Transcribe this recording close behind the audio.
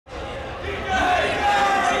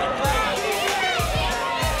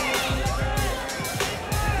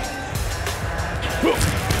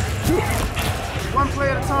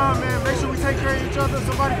take care of each other.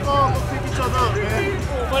 Somebody falls, go pick each other up, man.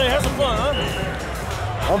 Oh, buddy, have some fun, huh?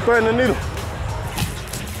 I'm threatening the needle.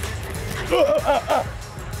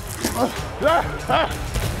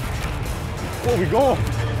 Where we going?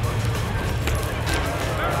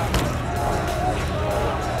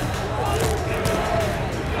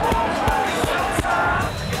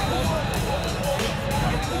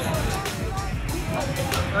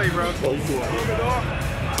 Hey, bro. Oh, you doing?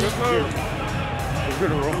 Good move.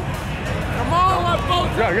 Good roll. Come on, let's go.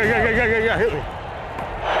 Yeah, hit me.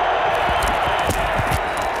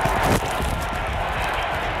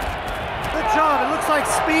 Good job. It looks like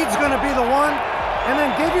speed's going to be the one. And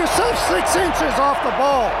then give yourself 6 inches off the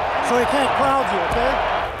ball so he can't crowd you, okay?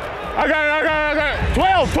 I got it.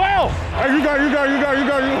 12. Hey, you got it. What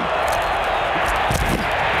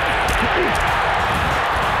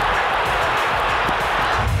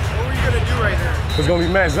were you going to do right there? It's going to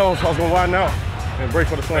be match zone, so I was going to widen out and break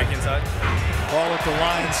for the slam. Break inside. Ball at the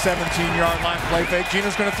line, 17-yard line, play fake.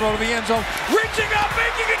 Gina's going to throw to the end zone. Reaching up,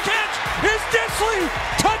 making a catch is Disley.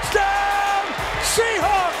 Touchdown,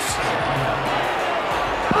 Seahawks.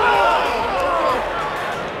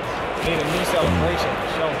 Need a new celebration for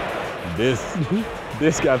sure.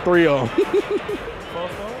 This got 3 on.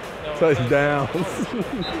 Touchdowns. We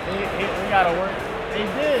gotta work. He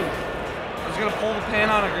did. I was gonna pull the pin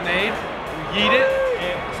on a grenade, yeet it,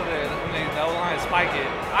 so that when they the line spike it.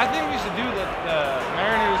 I think we should do the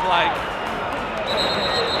Mariners like.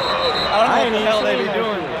 I don't know what the hell they be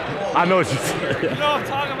doing. I know what you said. You know what I'm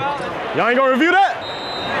talking about? Y'all ain't gonna review that?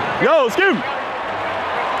 Yo, excuse me.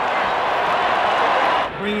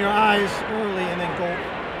 Bring your eyes early and then go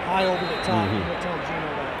high over the top. Tell Gino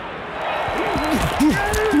that.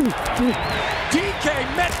 DK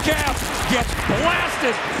Metcalf gets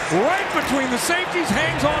blasted right between the safeties,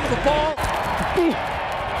 hangs onto the ball.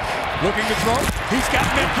 Looking to throw. He's got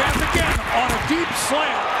Metcalf again on a deep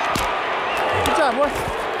slant. Good job, boy.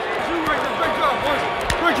 Great job, boys.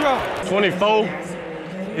 Great job. 24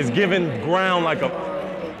 is giving ground like a.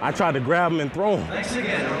 I tried to grab him and throw him,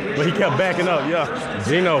 but he kept backing up. Yeah,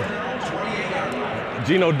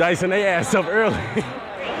 Gino dicing their ass up early.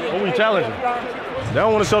 What we challenging? They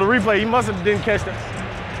don't want to show the replay. He must have didn't catch that.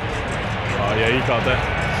 Oh yeah, he caught that.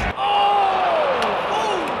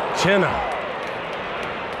 Chin out.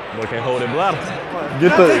 Boy can't hold it bladder.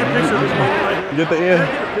 Get the end.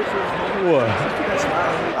 What?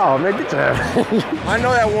 Oh man, get your ass. I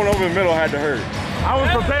know that one over the middle had to hurt. I was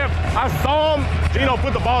prepared. I saw him. Gino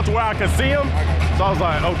put the ball to where I could see him. So I was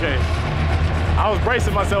like, okay. I was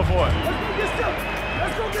bracing myself for it.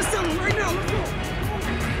 Let's go get some right now. Let's go.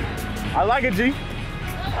 I like it, G.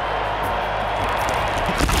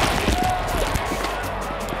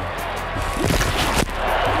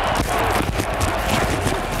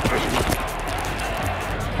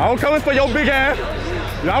 I'm coming for your big ass.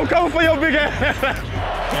 I'm coming for your big ass.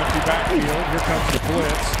 Empty backfield. Here comes the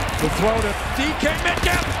blitz. The throw to DK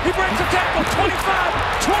Metcalf. He breaks the tackle. 25,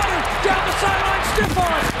 20, down the sideline, stiff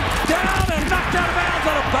arm. Down and knocked out of bounds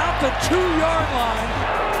at about the 2-yard line.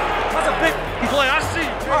 That's a big play. I see.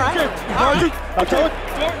 All right. Okay.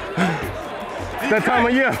 It's that time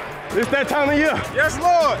of year. It's that time of year. Yes,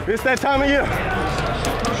 Lord. It's that time of year.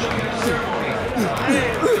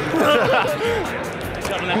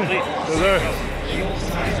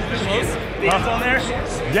 Hands on there?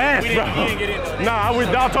 Yes, bro. Nah,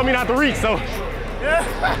 y'all told me not to reach, so.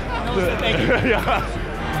 Thank you. Yeah.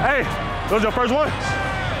 Hey, that was your first one?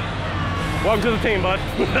 Welcome to the team, bud.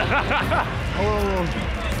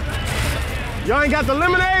 Y'all ain't got the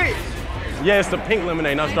lemonade? Yeah, it's the pink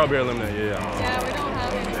lemonade, not strawberry lemonade. Yeah. Yeah, we don't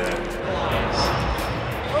have it.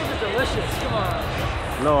 Those are delicious. Come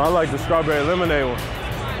on. No, I like the strawberry lemonade one. I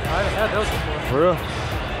haven't had those before. For real?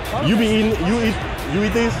 You be eating, you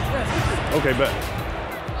eat these? Okay, bet.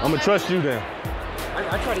 I'm gonna trust you then.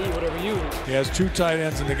 I try to eat whatever you eat. He has 2 tight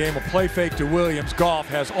ends in the game. A play fake to Williams. Goff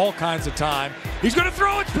has all kinds of time. He's going to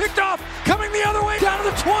throw. It's picked off. Coming the other way down to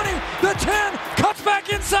the 20, the 10. Cuts back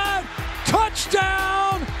inside.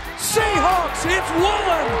 Touchdown, Seahawks. It's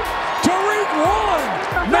Woolen. Tariq Woolen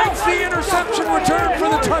makes the interception return for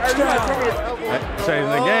the touchdown.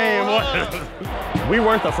 Changing the game, boy. We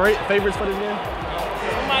weren't the favorites for this game.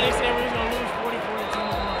 Somebody said we was going to lose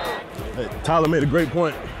 40-42. Hey, Tyler made a great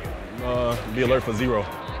point. Be alert for 0.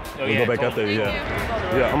 We'll go back out there, yeah.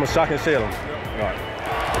 Yeah, I'm gonna shock and shell him. All right.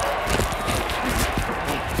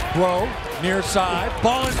 Throw, near side,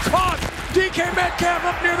 ball is caught. DK Metcalf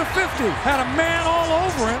up near the 50. Had a man all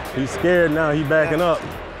over him. He's scared now, he's backing up.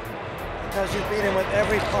 Because you beat him with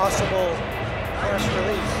every possible press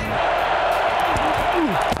release.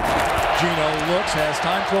 Gino looks, has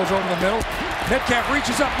time, throws over the middle. Metcalf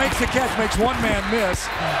reaches up, makes the catch, makes one man miss.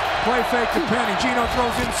 Play fake to Penny. Gino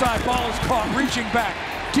throws inside, ball is caught, reaching back.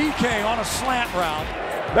 DK on a slant route.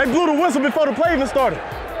 They blew the whistle before the play even started.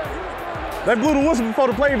 They blew the whistle before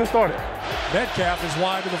the play even started. Metcalf is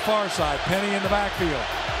wide to the far side. Penny in the backfield.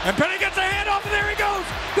 And Penny gets a handoff, and there he goes.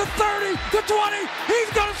 The 30, the 20. He's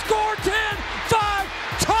going to score 10, 5.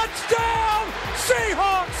 Touchdown,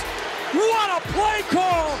 Seahawks. What a play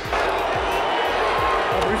call.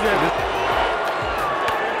 I appreciate it.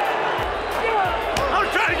 I was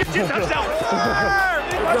trying to get you a touchdown.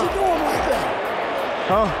 What you doing like that?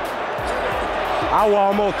 Huh? I will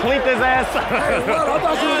almost clink his ass. Hey, what? I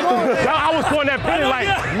thought you were going. I was pointing at Penny like,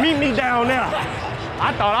 meet me down there.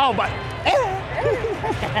 I thought I was about.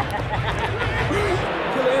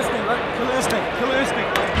 Killer instinct, right? Killer instinct. Killer instinct.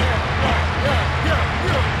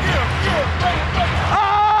 Oh!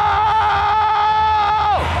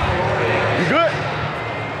 You good?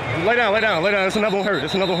 Lay down, lay down, lay down. It's another one hurt.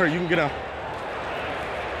 It's another one hurt. You can get down.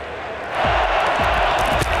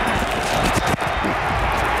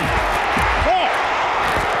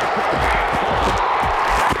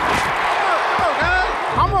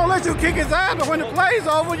 You kick his ass, but when the play's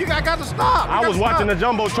over, you got to stop. I was watching the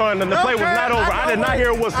Jumbotron and the play was not over. I did not hear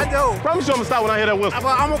a whistle. I do. Promise you I'm gonna stop when I hear that whistle.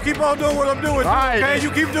 I'm gonna keep on doing what I'm doing. All right. Okay,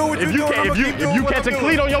 you keep doing what you're doing. If you catch a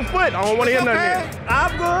cleat on your foot, I don't want to hear nothing.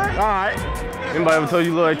 I'm good. All right. Anybody ever tell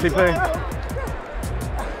you look like T-Pain?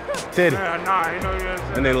 Teddy. Nah, you know you.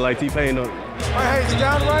 And they look like T-Pain. All right, he's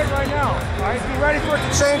down right now. All right, be ready for it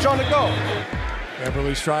to change on the go.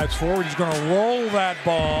 Beverly strides forward. He's going to roll that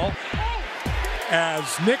ball.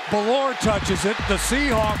 As Nick Ballore touches it, the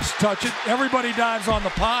Seahawks touch it. Everybody dives on the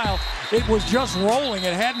pile. It was just rolling.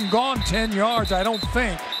 It hadn't gone 10 yards, I don't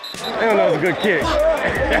think. Damn, that was a good kick.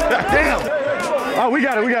 Damn. Oh, we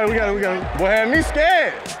got it. Boy, had me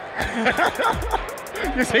scared.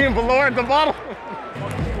 You seen Ballore at the bottom?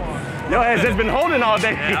 Your ass just been holding all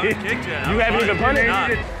day. Yeah, I kicked you. You haven't even punted?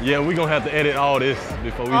 Yeah, we're going to have to edit all this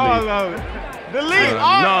before we leave. All of it. Delete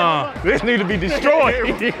Nah, this need to be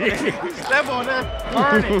destroyed. Step on that.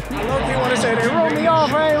 Burn it. I love you want to say they rolled me off.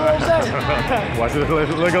 I ain't rolled back. Watch this.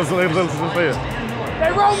 Let go.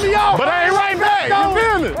 They rolled me off. But I ain't right back. You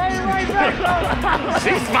feel me? They ain't right back.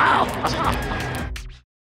 She smiled.